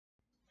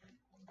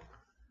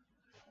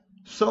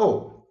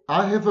So,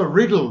 I have a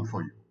riddle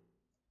for you.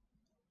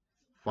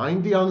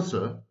 Find the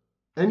answer,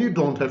 and you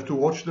don't have to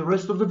watch the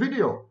rest of the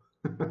video.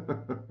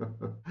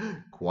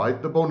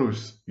 Quite the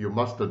bonus, you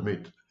must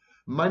admit.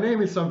 My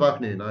name is Sam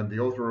Vaknin, and I'm the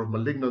author of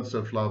Malignant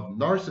Self-Love,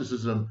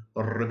 Narcissism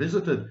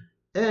Revisited,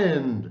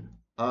 and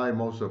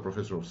I'm also a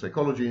professor of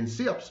psychology in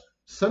CIAPS,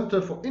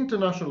 Center for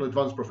International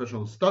Advanced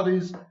Professional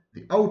Studies,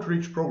 the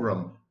outreach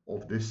program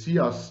of the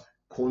CIAS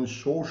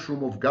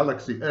Consortium of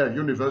Galaxy Air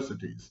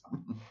Universities.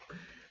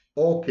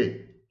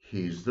 Okay,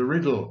 here's the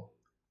riddle.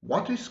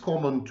 What is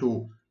common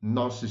to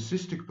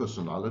narcissistic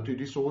personality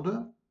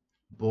disorder,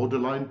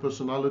 borderline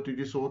personality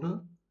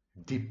disorder,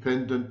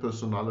 dependent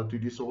personality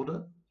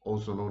disorder,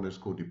 also known as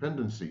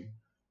codependency,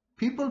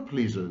 people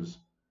pleasers,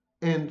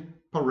 and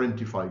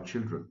parentified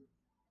children?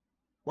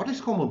 What is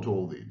common to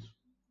all these?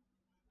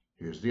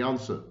 Here's the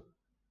answer.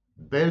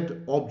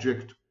 Bad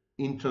object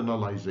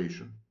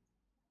internalization.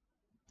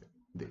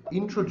 The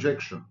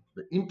introjection,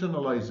 the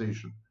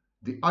internalization,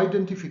 the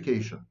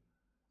identification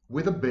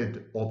with a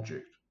bad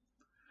object.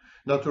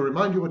 Now, to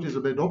remind you what is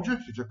a bad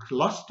object, it's a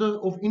cluster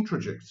of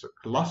introjects, a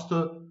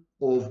cluster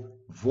of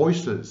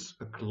voices,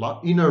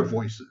 inner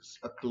voices,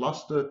 a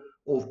cluster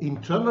of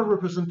internal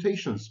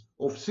representations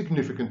of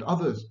significant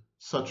others,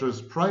 such as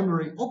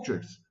primary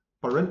objects,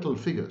 parental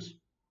figures,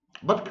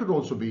 but could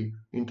also be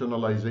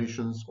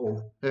internalizations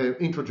of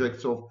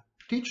introjects of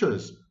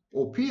teachers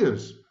or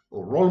peers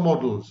or role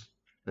models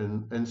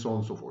and so on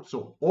and so forth.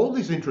 So all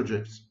these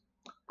introjects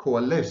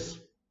coalesce.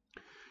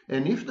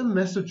 And if the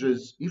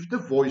messages, if the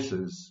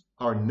voices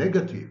are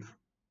negative,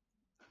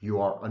 you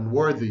are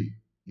unworthy,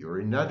 you're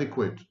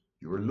inadequate,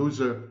 you're a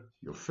loser,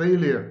 you're a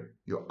failure,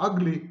 you're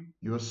ugly,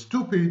 you're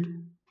stupid,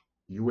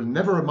 you will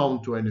never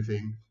amount to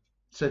anything,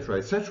 etc.,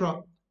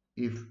 etc.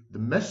 If the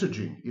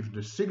messaging, if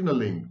the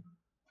signaling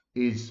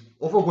is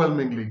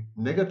overwhelmingly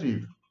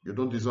negative, you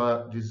don't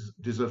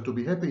deserve to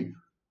be happy,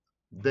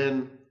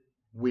 then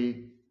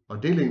we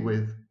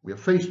are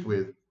faced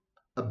with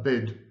a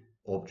bad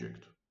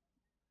object.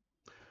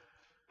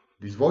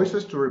 These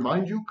voices, to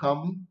remind you,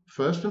 come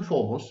first and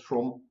foremost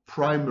from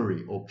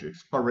primary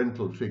objects,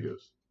 parental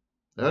figures.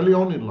 Early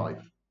on in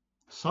life,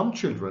 some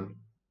children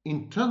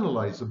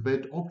internalize a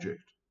bad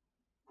object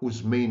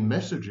whose main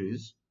message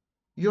is,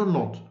 you're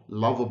not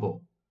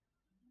lovable.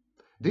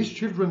 These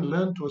children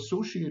learn to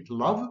associate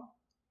love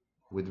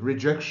with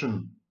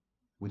rejection,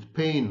 with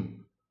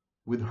pain,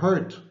 with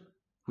hurt,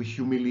 with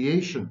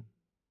humiliation,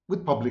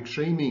 with public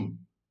shaming,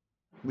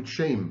 with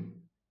shame,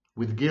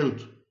 with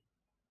guilt.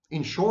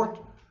 In short,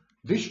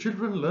 these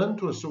children learn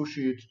to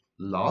associate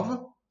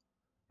love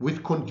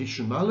with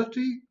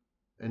conditionality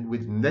and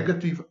with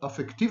negative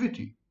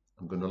affectivity.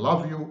 I'm going to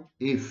love you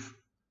if,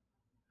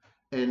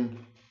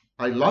 and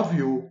I love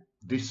you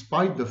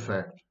despite the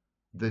fact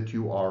that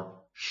you are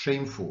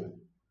shameful,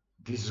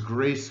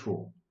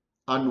 disgraceful,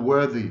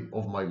 unworthy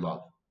of my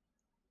love.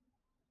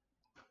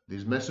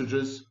 These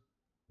messages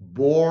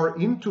bore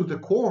into the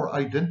core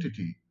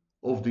identity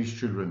of these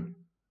children,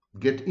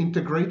 get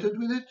integrated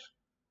with it,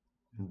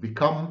 and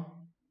become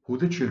who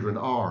the children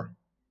are.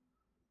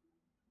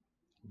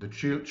 The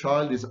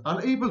child is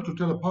unable to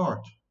tell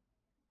apart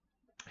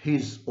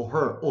his or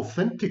her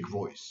authentic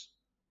voice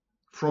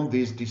from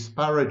these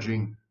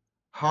disparaging,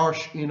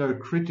 harsh inner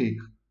critic,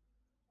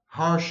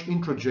 harsh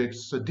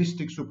introjects,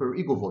 sadistic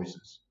superego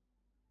voices.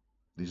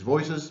 These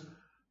voices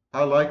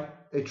are like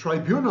a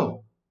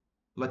tribunal,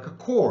 like a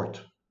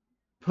court,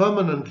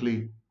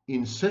 permanently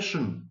in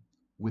session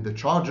with the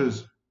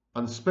charges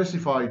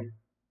unspecified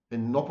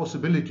and no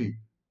possibility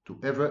to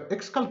ever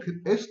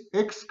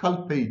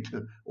exculpate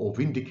or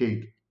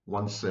vindicate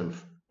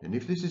oneself. And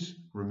if this is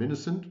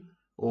reminiscent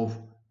of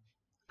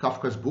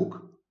Kafka's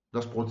book,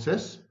 Das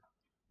Prozess,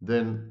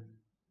 then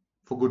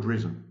for good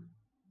reason.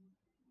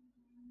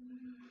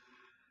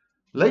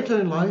 Later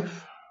in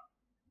life,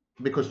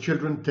 because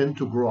children tend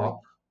to grow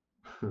up,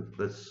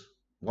 that's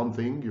one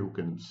thing you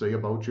can say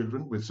about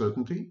children with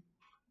certainty,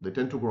 they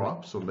tend to grow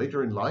up, so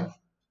later in life,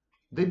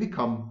 they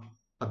become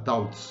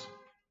adults.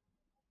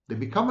 They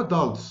become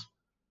adults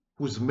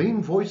whose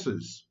main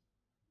voices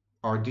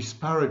are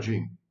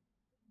disparaging,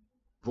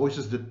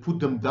 voices that put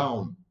them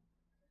down,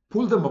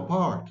 pull them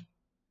apart,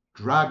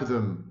 drag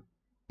them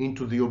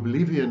into the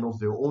oblivion of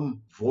their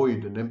own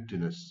void and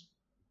emptiness.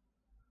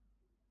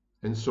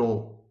 And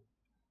so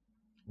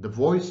the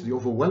voice, the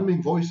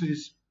overwhelming voice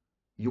is,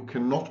 you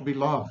cannot be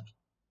loved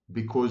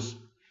because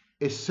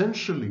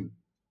essentially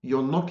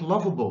you're not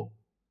lovable.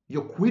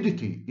 Your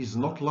quiddity is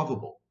not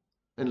lovable.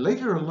 And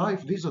later in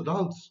life, these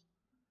adults,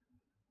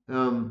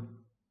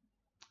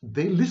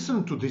 they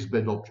listen to this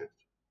bad object.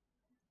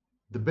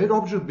 The bad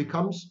object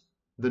becomes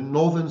the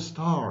northern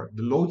star,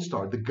 the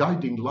lodestar, the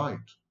guiding light.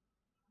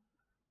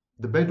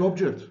 The bad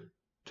object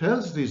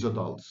tells these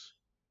adults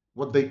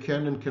what they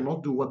can and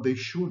cannot do, what they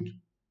should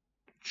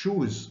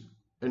choose,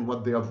 and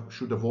what they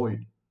should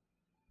avoid.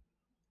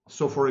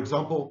 So, for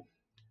example,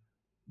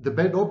 the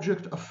bad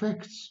object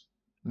affects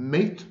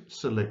mate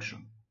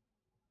selection,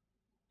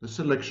 the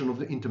selection of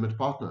the intimate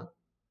partner.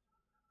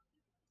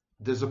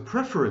 There's a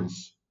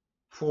preference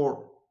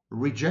for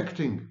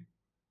rejecting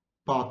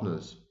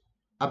partners,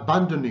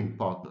 abandoning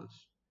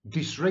partners,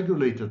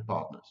 dysregulated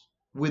partners,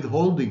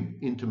 withholding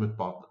intimate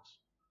partners.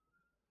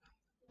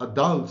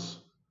 Adults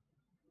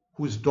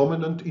whose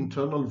dominant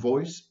internal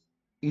voice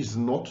is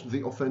not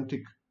the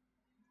authentic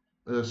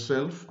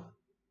self,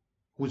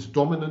 whose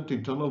dominant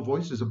internal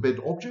voice is a bad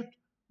object,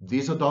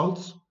 these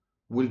adults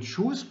will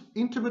choose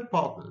intimate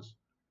partners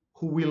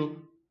who will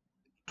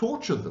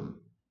torture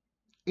them,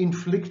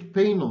 inflict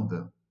pain on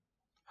them,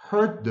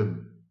 hurt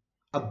them,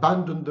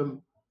 abandon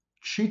them,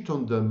 cheat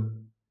on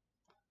them,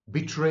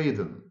 betray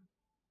them,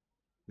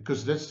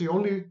 because that's the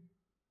only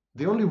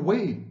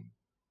way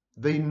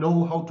they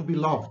know how to be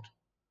loved,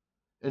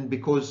 and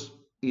because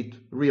it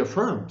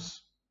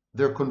reaffirms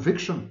their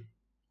conviction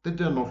that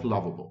they're not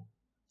lovable.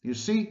 You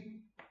see,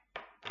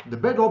 the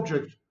bad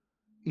object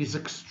is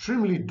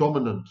extremely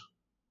dominant.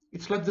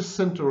 It's like the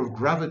center of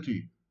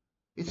gravity.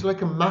 It's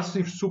like a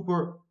supermassive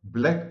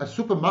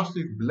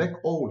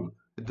black hole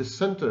at the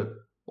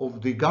center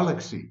of the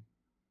galaxy.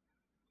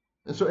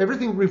 And so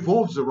everything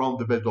revolves around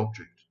the bad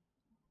object.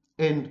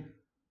 And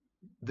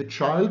the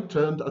child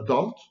turned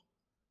adult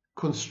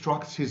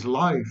constructs his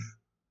life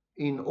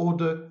in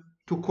order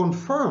to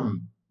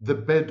confirm the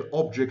bad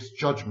object's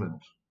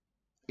judgment,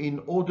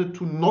 in order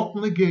to not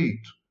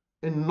negate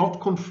and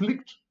not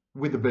conflict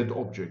with the bad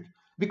object,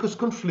 because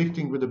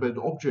conflicting with the bad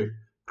object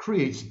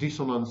creates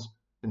dissonance,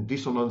 and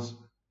dissonance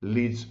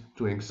leads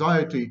to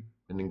anxiety,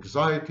 and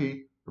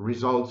anxiety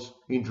results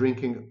in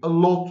drinking a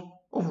lot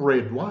of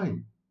red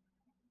wine.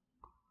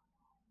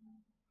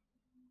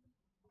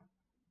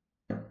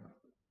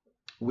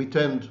 We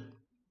tend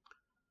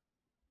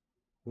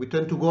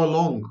to go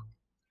along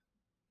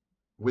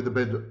with the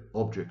bad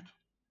object,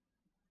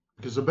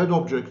 because the bad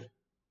object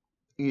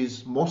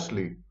is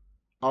mostly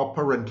our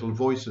parental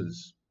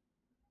voices,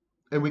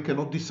 and we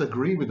cannot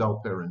disagree with our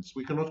parents.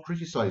 We cannot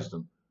criticize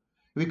them.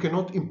 We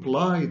cannot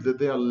imply that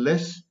they are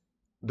less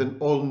than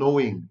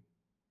all-knowing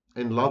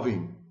and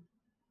loving.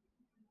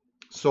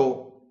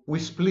 So we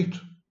split.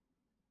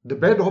 The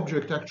bad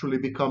object actually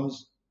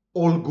becomes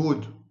all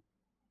good,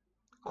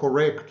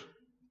 correct,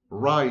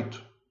 right,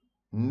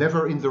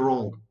 never in the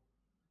wrong,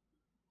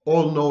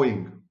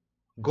 all-knowing,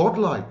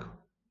 godlike,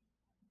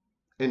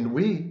 and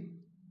we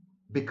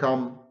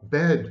become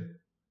bad,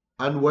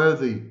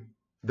 unworthy,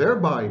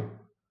 thereby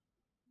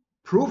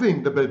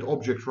proving the bad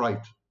object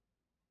right.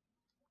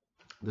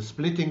 The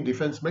splitting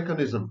defense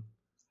mechanism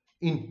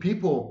in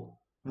people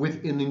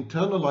with an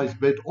internalized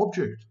bad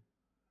object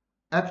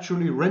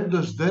actually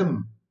renders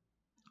them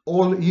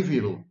all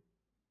evil,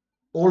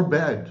 all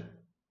bad,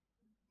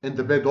 and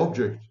the bad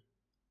object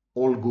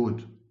all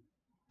good.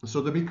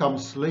 So they become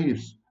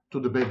slaves to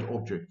the bad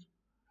object.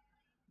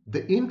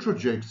 The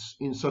introjects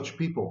in such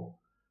people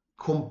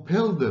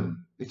compel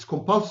them, it's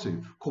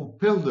compulsive,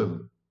 compel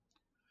them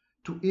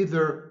to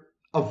either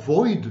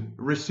avoid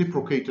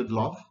reciprocated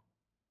love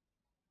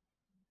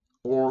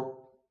or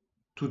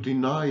to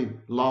deny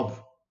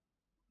love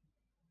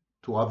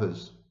to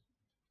others.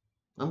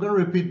 I'm going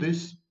to repeat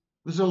this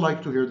because I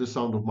like to hear the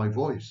sound of my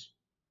voice.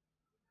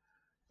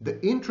 The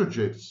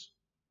introjects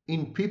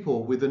in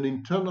people with an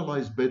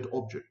internalized bad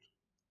object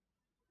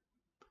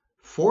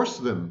force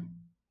them.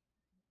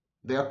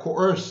 They are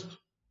coerced.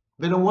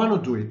 They don't want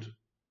to do it,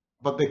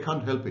 but they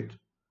can't help it.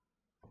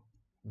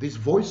 These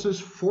voices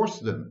force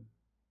them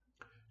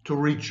to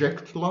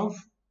reject love,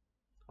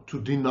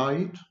 to deny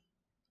it,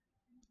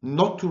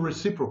 not to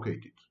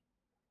reciprocate it.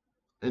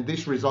 And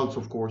this results,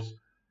 of course,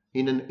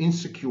 in an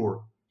insecure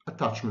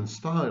attachment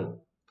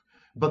style.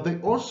 But they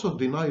also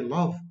deny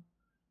love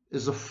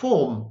as a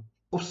form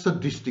of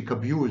sadistic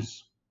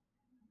abuse.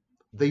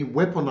 They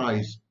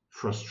weaponize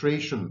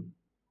frustration.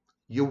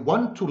 You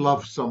want to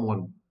love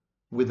someone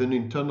with an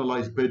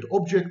internalized bad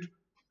object,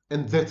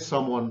 and that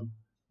someone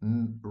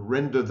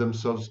render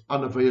themselves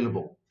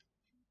unavailable,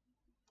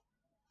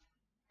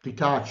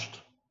 detached,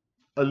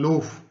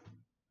 aloof,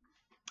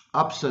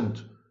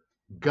 absent,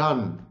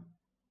 gone.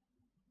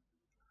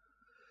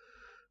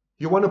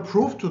 You want to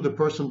prove to the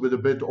person with a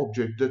bad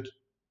object that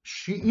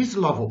she is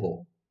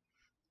lovable,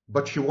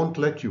 but she won't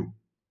let you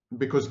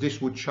because this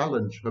would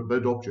challenge her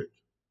bad object,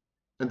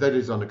 and that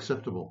is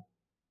unacceptable.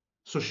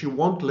 So she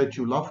won't let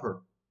you love her.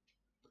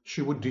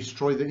 She would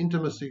destroy the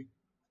intimacy.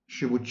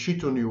 She would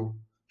cheat on you.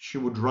 She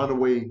would run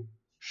away.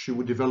 She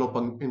would develop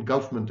an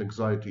engulfment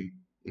anxiety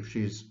if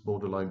she's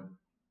borderline,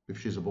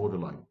 if she's a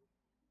borderline.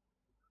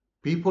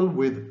 People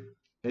with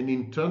an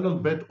internal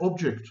bad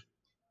object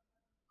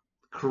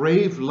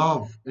crave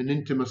love and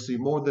intimacy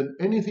more than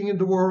anything in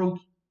the world,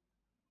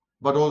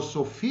 but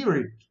also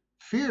fear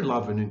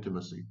love and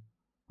intimacy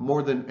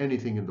more than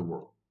anything in the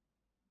world.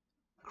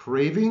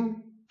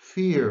 Craving,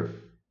 fear,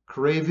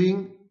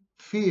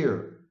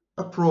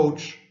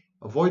 approach,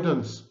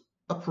 avoidance,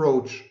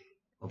 approach,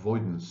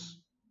 avoidance.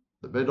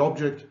 The bad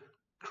object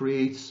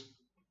creates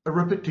a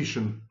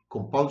repetition,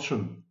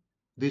 compulsion.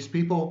 These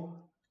people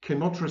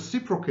cannot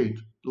reciprocate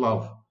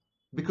love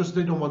because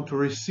they don't want to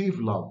receive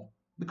love,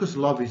 because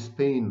love is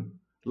pain.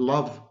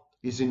 Love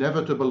is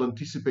inevitable,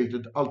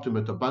 anticipated,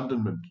 ultimate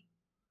abandonment.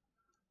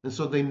 And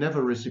so they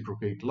never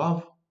reciprocate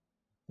love.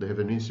 They have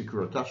an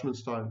insecure attachment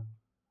style.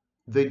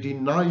 They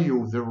deny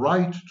you the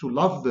right to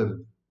love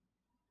them.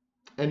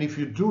 And if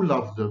you do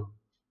love them,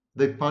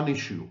 they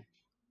punish you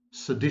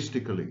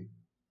sadistically.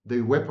 They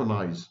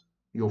weaponize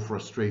your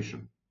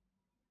frustration.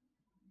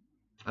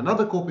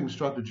 Another coping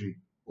strategy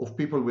of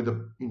people with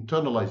an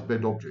internalized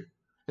bad object.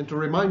 And to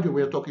remind you,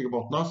 we are talking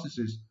about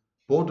narcissists,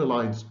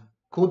 borderlines,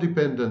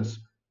 codependents,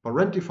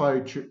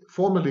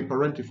 formerly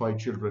parentified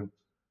children,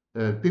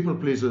 people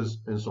pleasers,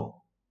 and so on.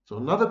 So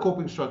another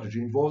coping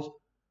strategy involves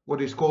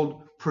what is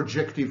called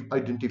projective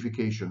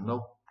identification.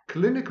 Now,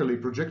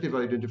 clinically, projective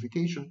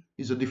identification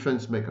is a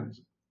defense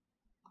mechanism.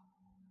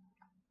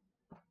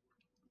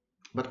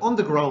 But on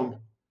the ground,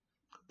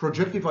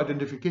 projective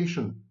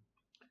identification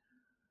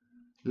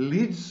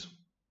leads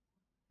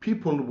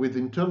people with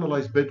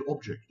internalized bad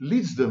object,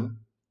 leads them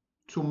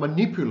to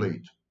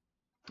manipulate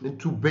and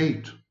to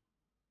bait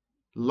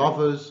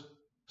lovers,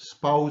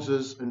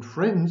 spouses, and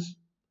friends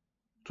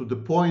to the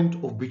point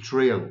of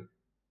betrayal.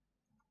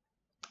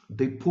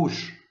 They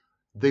push,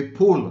 they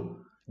pull,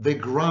 they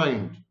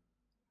grind,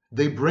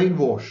 they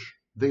brainwash,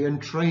 they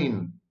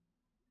entrain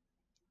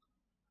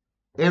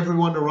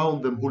everyone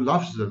around them who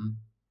loves them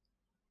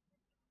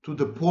to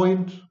the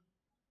point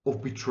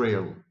of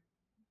betrayal,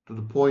 to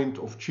the point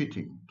of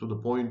cheating, to the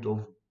point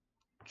of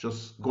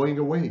just going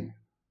away,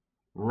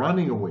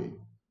 running away.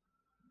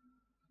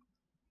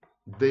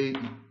 The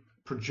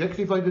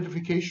projective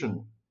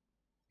identification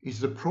is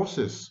the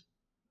process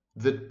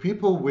that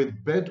people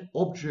with bad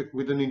object,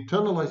 with an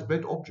internalized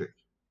bad object,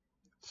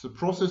 it's a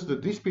process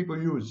that these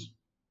people use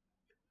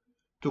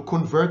to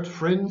convert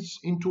friends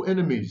into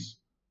enemies,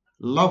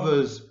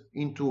 lovers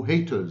into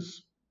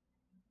haters,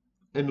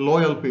 and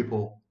loyal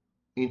people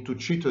into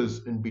cheaters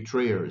and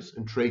betrayers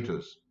and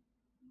traitors.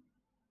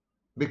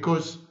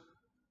 Because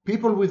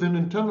people with an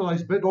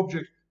internalized bad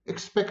object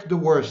expect the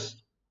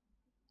worst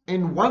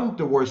and want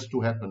the worst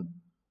to happen.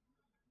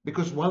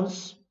 Because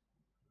once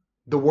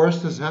the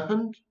worst has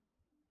happened,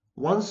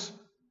 once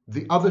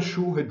the other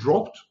shoe had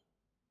dropped,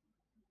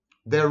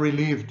 they're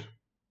relieved,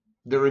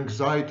 their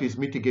anxiety is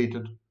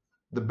mitigated,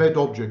 the bad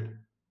object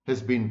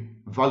has been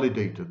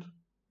validated.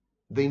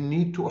 They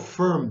need to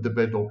affirm the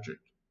bad object.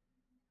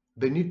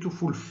 They need to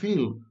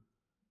fulfill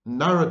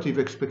narrative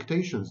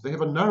expectations. They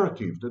have a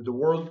narrative that the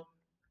world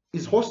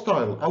is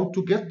hostile, out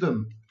to get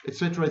them,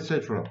 etc.,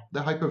 etc.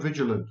 They're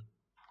hypervigilant.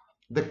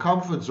 The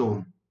comfort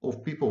zone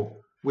of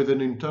people with an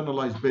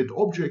internalized bad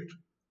object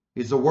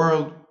is a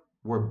world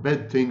where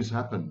bad things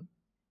happen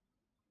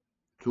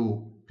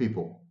to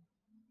people.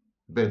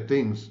 Bad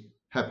things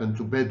happen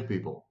to bad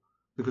people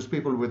because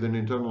people with an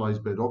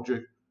internalized bad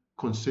object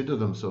consider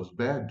themselves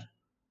bad,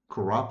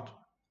 corrupt,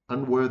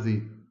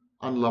 unworthy,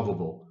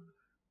 unlovable,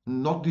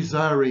 not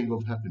desiring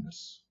of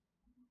happiness.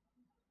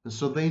 And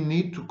so they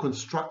need to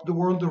construct the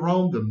world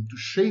around them, to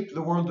shape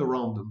the world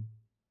around them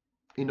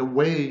in a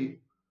way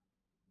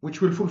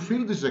which will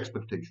fulfill these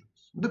expectations.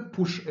 They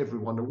push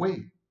everyone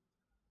away.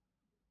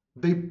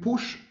 They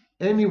push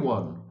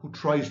anyone who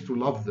tries to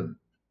love them,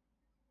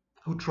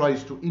 who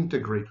tries to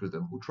integrate with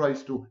them, who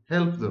tries to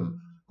help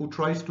them, who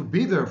tries to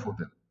be there for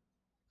them.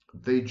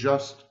 They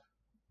just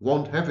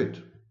won't have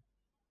it.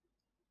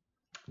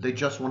 They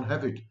just won't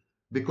have it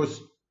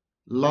because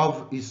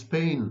love is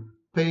pain,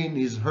 pain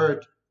is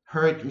hurt,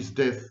 hurt is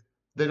death.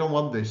 They don't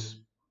want this.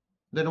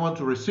 They don't want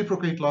to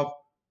reciprocate love.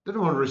 They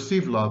don't want to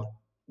receive love.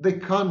 They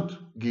can't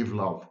give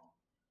love.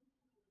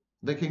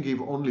 They can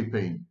give only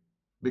pain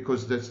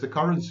because that's the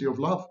currency of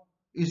love,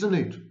 isn't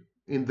it,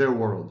 in their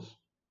worlds?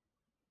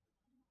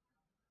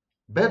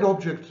 Bad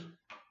object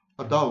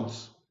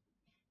adults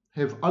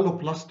have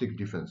alloplastic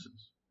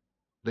defenses.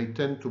 They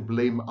tend to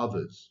blame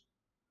others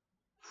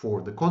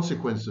for the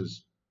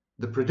consequences,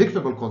 the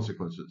predictable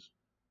consequences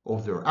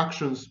of their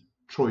actions,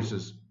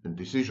 choices, and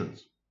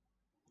decisions.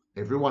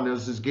 Everyone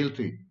else is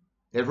guilty.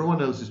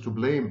 Everyone else is to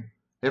blame.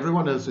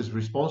 Everyone else is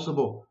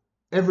responsible.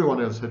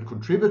 Everyone else had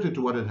contributed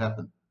to what had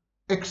happened,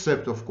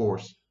 except, of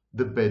course,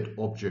 the bad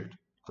object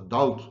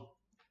adult.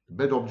 The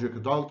bad object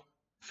adult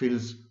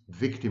feels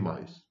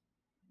victimized.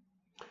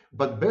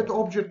 But bad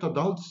object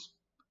adults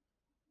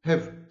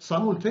have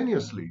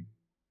simultaneously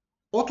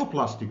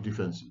autoplastic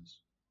defenses.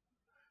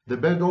 The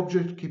bad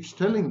object keeps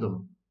telling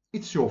them,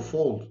 it's your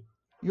fault,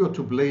 you're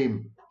to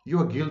blame,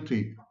 you're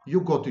guilty,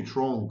 you got it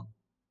wrong.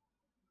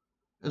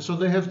 And so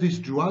they have this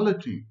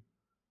duality,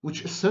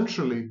 which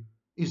essentially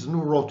is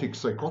neurotic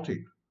psychotic.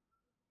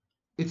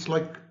 It's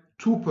like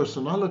two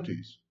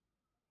personalities.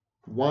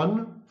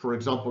 One, for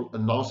example, a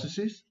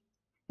narcissist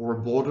or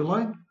a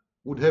borderline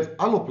would have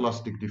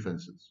alloplastic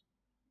defenses.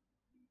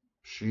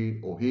 She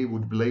or he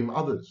would blame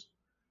others.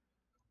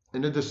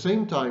 And at the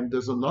same time,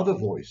 there's another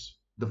voice,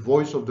 the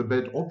voice of the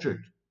bad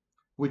object,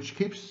 which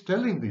keeps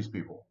telling these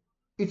people,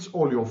 it's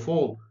all your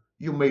fault,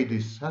 you made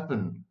this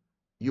happen,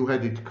 you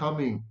had it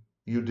coming,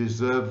 you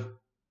deserve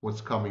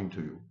what's coming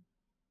to you.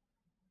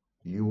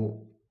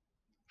 You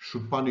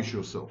should punish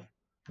yourself.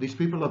 These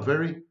people are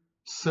very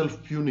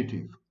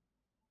self-punitive.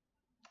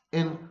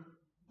 And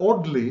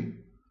oddly,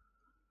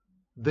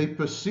 They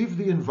perceive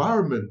the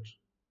environment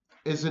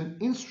as an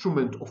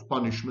instrument of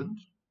punishment,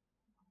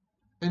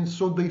 and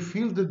so they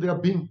feel that they are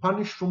being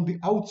punished from the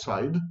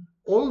outside,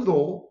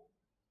 although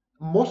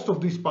most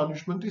of this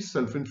punishment is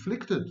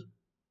self-inflicted.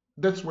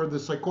 That's where the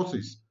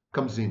psychosis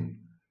comes in.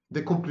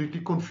 They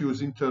completely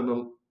confuse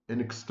internal and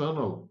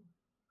external.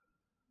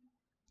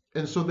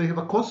 And so they have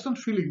a constant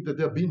feeling that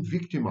they're being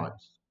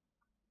victimized.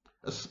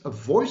 A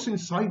voice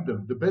inside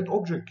them, the bad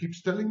object,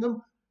 keeps telling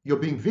them, you're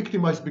being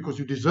victimized because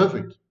you deserve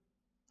it,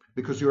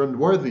 because you're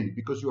unworthy,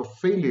 because you're a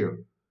failure,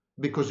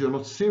 because you're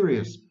not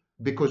serious,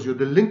 because you're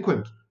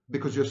delinquent,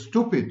 because you're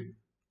stupid.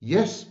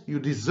 Yes, you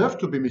deserve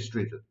to be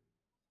mistreated.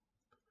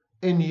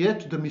 And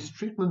yet the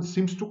mistreatment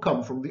seems to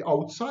come from the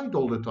outside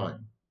all the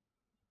time.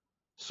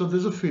 So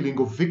there's a feeling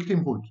of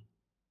victimhood.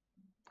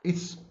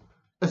 It's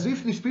as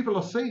if these people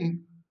are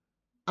saying,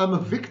 I'm a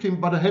victim,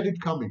 but I had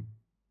it coming.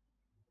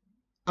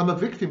 I'm a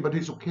victim, but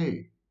it's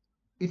okay.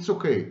 It's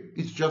okay.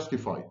 It's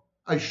justified.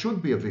 I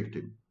should be a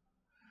victim.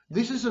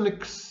 This is an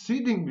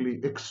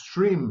exceedingly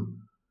extreme,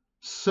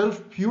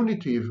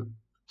 self-punitive,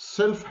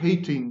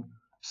 self-hating,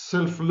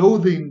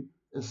 self-loathing,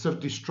 and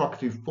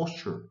self-destructive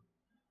posture.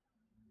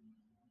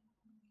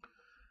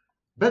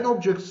 Bad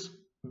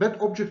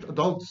object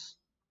adults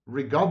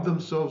regard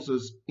themselves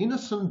as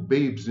innocent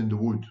babes in the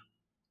wood.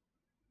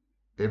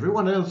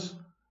 Everyone else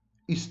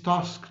is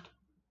tasked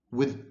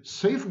with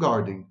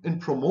safeguarding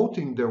and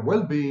promoting their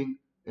well-being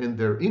and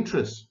their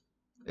interests.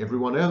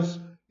 Everyone else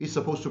is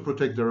supposed to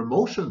protect their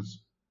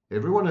emotions.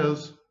 Everyone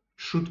else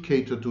should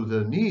cater to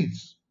their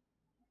needs.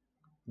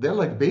 They're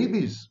like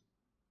babies,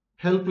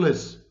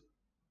 helpless.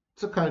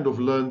 It's a kind of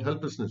learned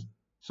helplessness.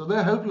 So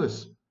they're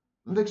helpless,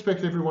 and they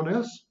expect everyone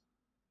else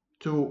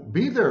to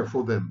be there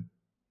for them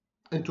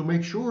and to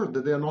make sure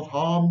that they are not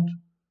harmed,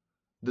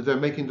 that they're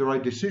making the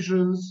right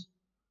decisions,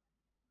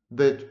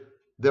 that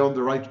they're on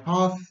the right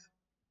path.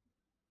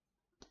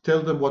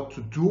 Tell them what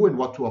to do and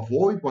what to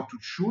avoid, what to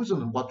choose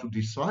and what to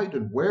decide,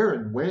 and where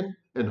and when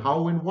and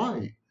how and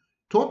why.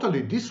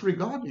 Totally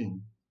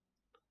disregarding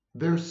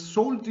their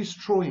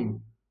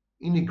soul-destroying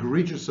in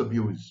egregious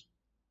abuse,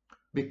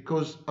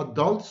 because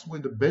adults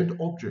with a bad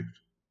object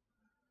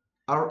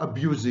are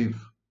abusive,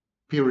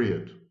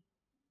 period.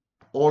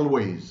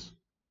 Always.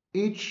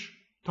 Each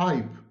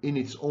type in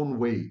its own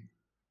way.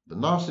 The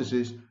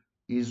narcissist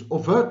is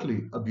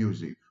overtly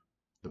abusive.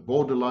 The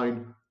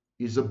borderline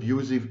is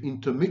abusive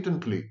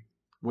intermittently.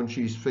 When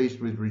she is faced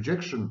with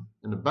rejection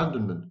and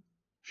abandonment,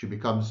 she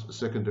becomes a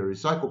secondary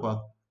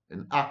psychopath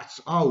and acts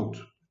out.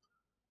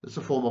 It's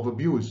a form of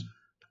abuse.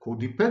 The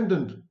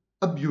codependent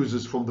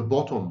abuses from the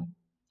bottom.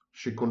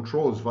 She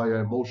controls via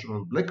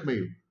emotional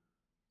blackmail.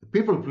 The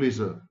people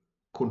pleaser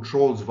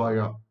controls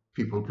via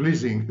people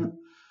pleasing,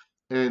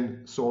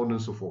 and so on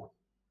and so forth.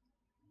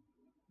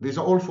 These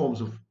are all forms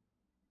of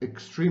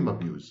extreme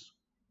abuse.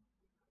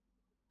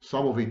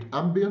 Some of it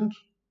ambient,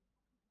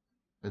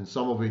 and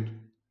some of it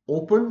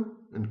open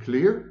and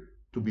clear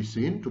to be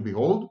seen, to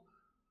behold,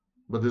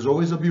 but there's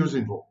always abuse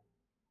involved.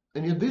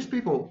 And yet these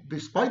people,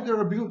 despite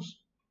their abuse,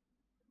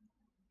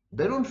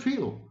 they don't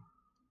feel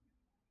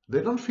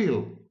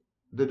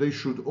that they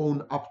should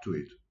own up to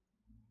it.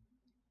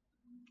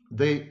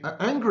 They are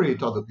angry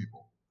at other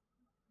people.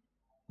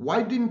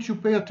 Why didn't you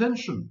pay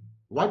attention?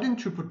 Why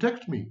didn't you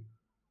protect me?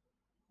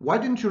 Why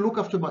didn't you look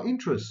after my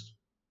interests?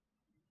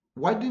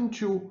 Why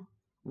did you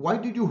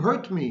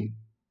hurt me,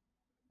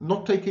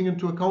 not taking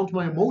into account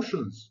my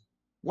emotions?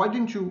 Why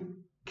didn't you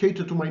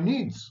cater to my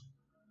needs?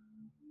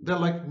 They're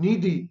like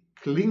needy,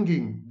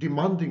 clinging,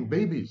 demanding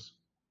babies.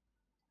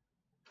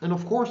 And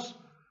of course,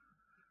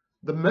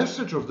 the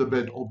message of the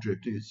bad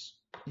object is,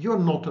 you're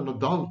not an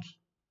adult,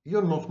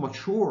 you're not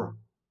mature,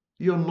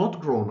 you're not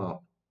grown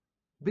up,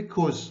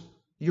 because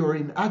you're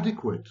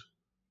inadequate.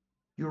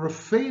 You're a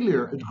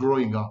failure at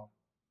growing up.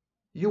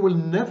 You will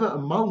never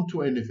amount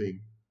to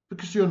anything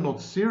because you're not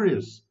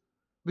serious,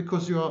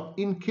 because you are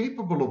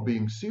incapable of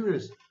being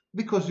serious,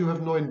 because you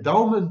have no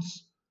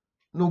endowments,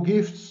 no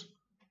gifts,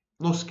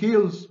 no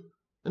skills,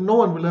 and no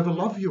one will ever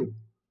love you.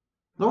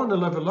 No one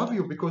will ever love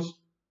you because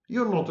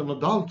you're not an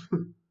adult.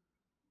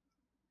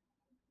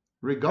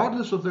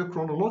 Regardless of their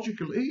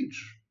chronological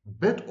age,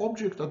 bad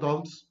object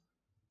adults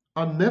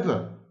are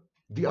never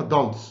the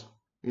adults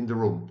in the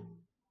room.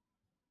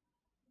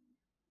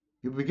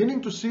 You're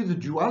beginning to see the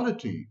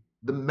duality,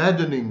 the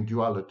maddening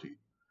duality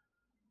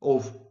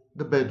of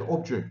the bad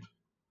object.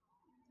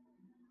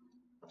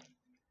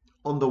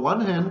 On the one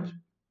hand,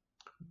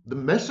 the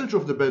message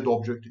of the bad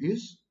object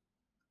is,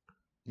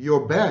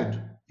 you're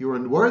bad, you're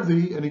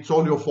unworthy, and it's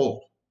all your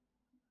fault.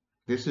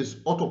 This is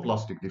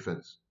autoplastic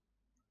defense.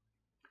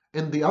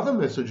 And the other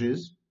message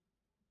is,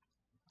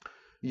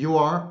 you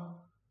are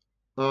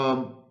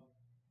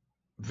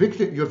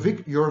victim.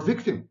 You're a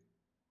victim.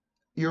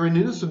 You're an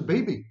innocent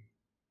baby.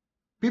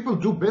 People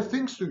do bad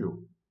things to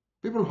you.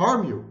 People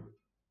harm you.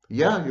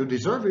 Yeah, you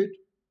deserve it,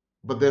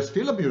 but they're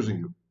still abusing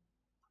you.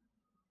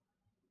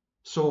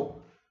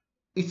 So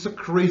it's a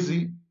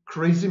crazy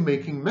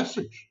making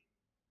message.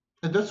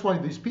 And that's why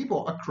these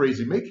people are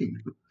crazy making.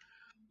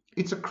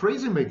 It's a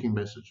crazy making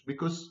message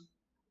because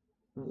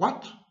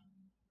What?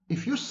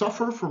 If you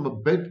suffer from a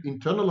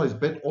internalized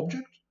bad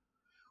object,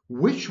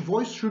 which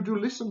voice should you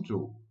listen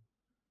to?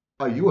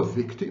 Are you a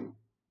victim?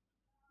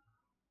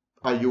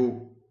 Are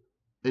you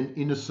an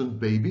innocent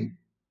baby,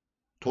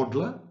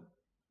 toddler?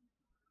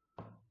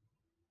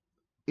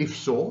 If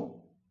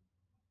so,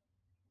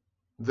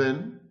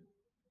 then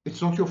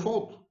it's not your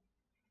fault.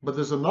 But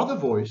there's another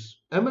voice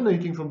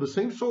emanating from the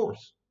same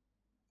source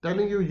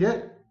telling you,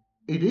 yeah,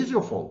 it is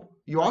your fault.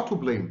 You are to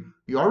blame.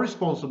 You are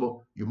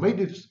responsible. You made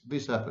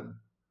this happen.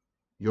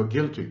 You're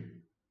guilty.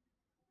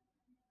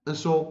 And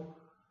so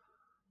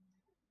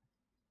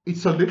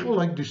it's a little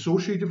like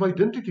dissociative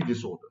identity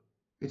disorder.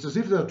 It's as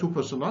if there are two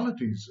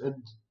personalities, and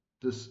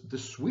the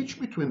switch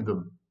between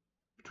them,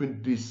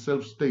 between these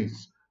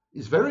self-states,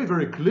 is very,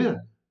 very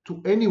clear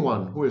to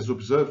anyone who has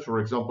observed, for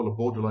example, a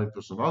borderline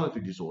personality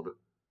disorder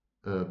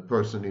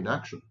person in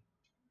action.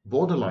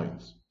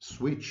 Borderlines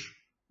switch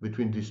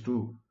between these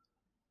two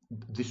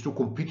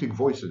competing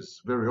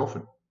voices very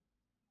often.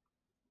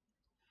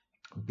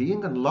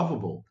 Being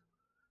unlovable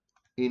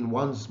in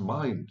one's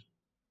mind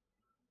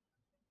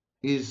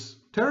is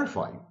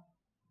terrifying.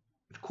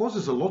 It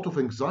causes a lot of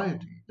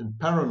anxiety and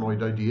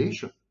paranoid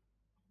ideation.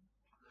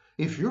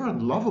 If you're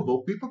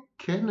unlovable, people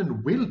can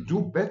and will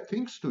do bad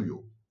things to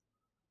you.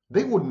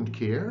 They wouldn't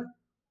care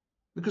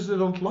because they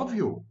don't love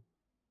you.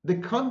 They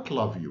can't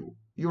love you.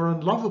 You're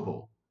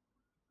unlovable.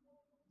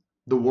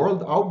 The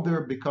world out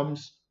there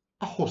becomes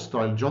a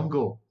hostile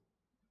jungle.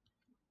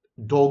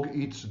 Dog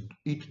eats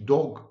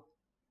dog.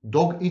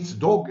 Dog eats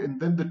dog,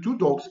 and then the two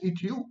dogs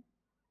eat you.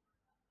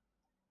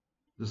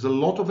 There's a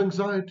lot of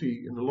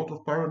anxiety and a lot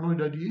of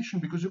paranoid ideation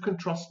because you can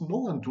trust no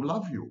one to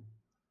love you.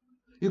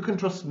 You can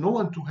trust no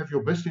one to have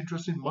your best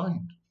interest in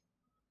mind.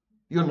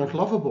 You're not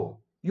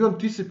lovable. You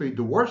anticipate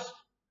the worst,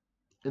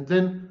 and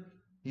then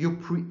you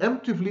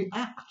preemptively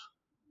act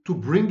to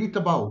bring it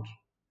about.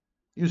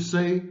 You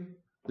say,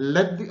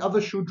 let the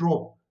other shoe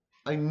drop.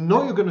 I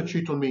know you're going to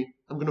cheat on me.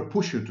 I'm going to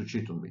push you to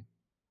cheat on me.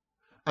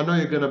 I know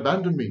you're going to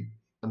abandon me.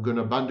 I'm going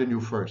to abandon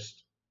you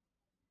first.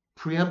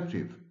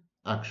 Preemptive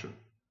action.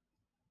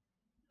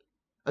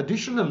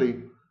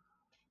 Additionally,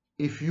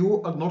 if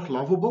you are not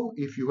lovable,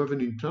 if you have an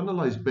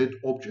internalized bad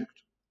object,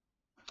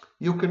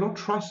 you cannot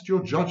trust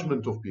your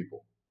judgment of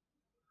people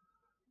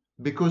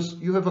because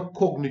you have a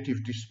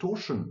cognitive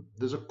distortion.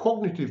 There's a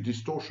cognitive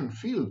distortion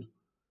field.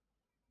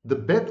 The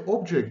bad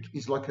object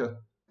is like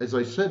as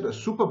I said, a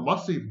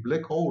supermassive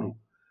black hole.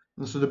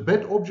 And so the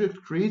bad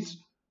object creates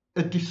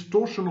a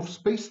distortion of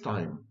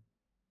space-time,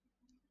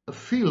 a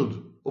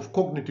field of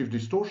cognitive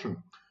distortion.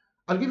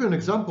 I'll give you an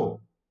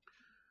example.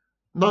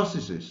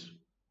 Narcissists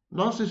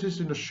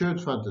in a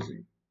shared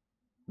fantasy.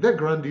 They're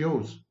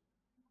grandiose.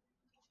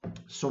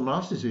 So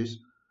narcissists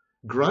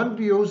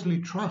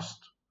grandiosely trust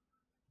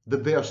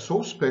that they are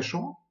so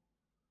special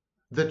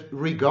that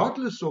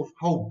regardless of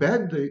how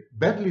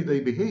badly they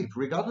behave,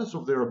 regardless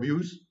of their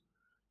abuse,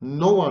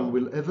 no one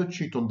will ever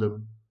cheat on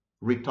them,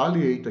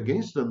 retaliate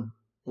against them,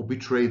 or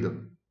betray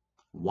them.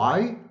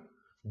 Why?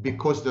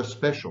 Because they're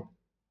special.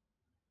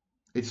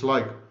 It's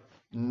like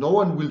no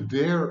one will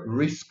dare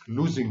risk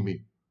losing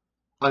me.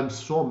 I'm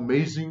so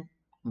amazing,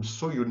 I'm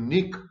so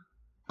unique,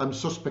 I'm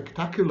so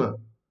spectacular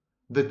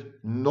that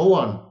no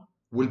one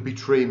will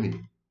betray me.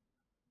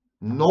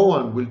 No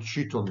one will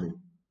cheat on me.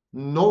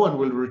 No one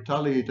will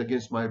retaliate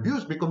against my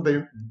abuse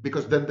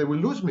because then they will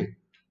lose me.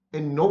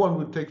 And no one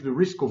will take the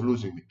risk of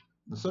losing me.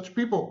 And such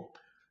people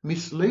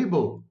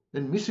mislabel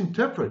and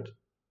misinterpret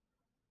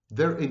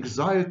their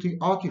anxiety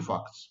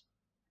artifacts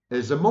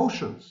as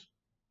emotions.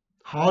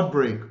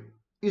 Heartbreak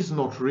is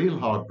not real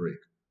heartbreak.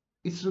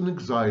 It's an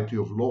anxiety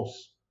of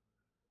loss.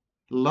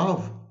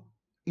 Love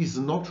is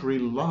not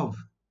real love.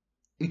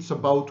 It's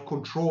about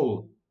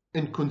control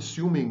and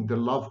consuming the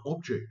love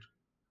object.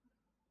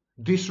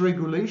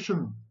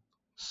 Dysregulation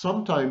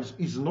sometimes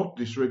is not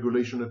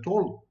dysregulation at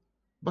all,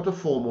 but a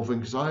form of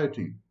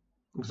anxiety.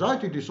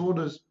 Anxiety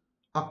disorders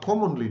are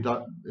commonly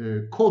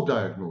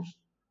co-diagnosed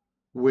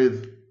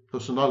with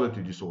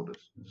personality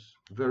disorders. It's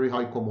very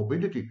high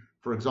comorbidity,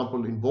 for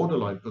example, in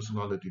borderline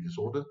personality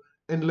disorder.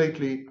 And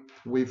lately,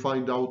 we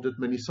find out that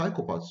many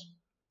psychopaths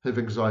have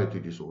anxiety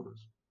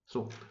disorders.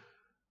 So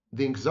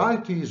the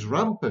anxiety is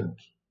rampant,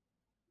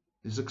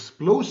 is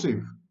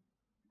explosive.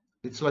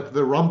 It's like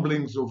the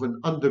rumblings of an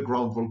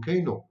underground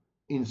volcano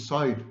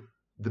inside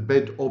the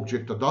bad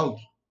object adult.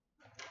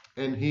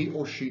 And he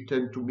or she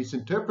tend to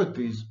misinterpret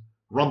these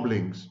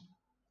rumblings,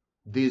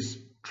 these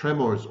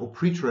tremors or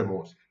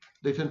pre-tremors.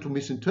 They tend to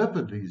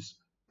misinterpret these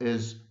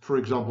as, for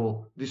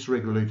example,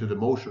 dysregulated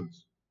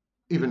emotions,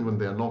 even when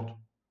they are not.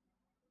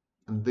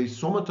 And they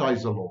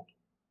somatize a lot.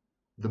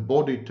 The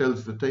body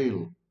tells the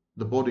tale.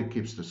 The body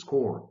keeps the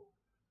score.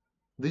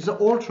 These are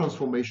all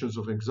transformations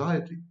of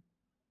anxiety.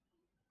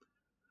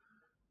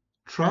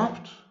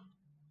 Trapped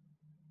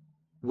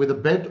with a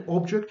bad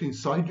object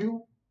inside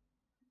you,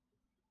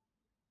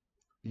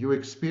 you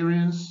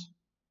experience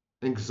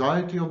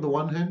anxiety on the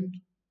one hand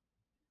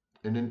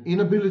and an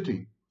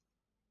inability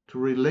to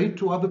relate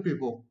to other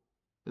people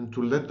and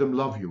to let them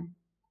love you.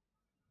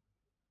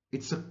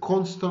 It's a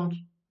constant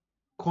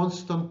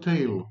constant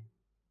tale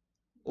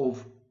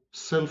of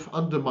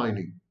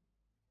self-undermining,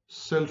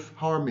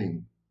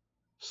 self-harming,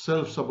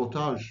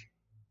 self-sabotage,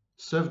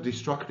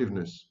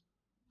 self-destructiveness,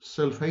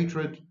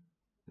 self-hatred,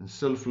 and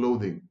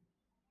self-loathing.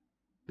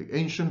 The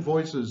ancient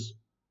voices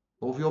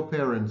of your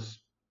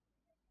parents,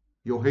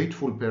 your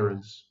hateful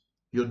parents,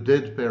 your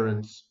dead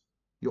parents,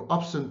 your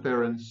absent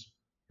parents,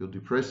 your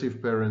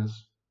depressive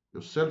parents,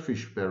 your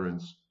selfish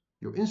parents,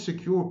 your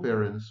insecure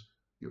parents,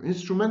 your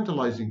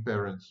instrumentalizing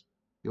parents,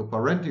 your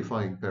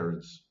parentifying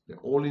parents. They're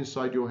all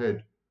inside your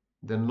head.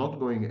 They're not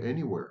going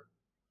anywhere.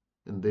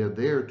 And they're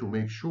there to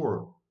make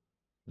sure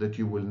that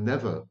you will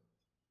never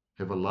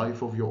have a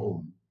life of your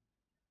own.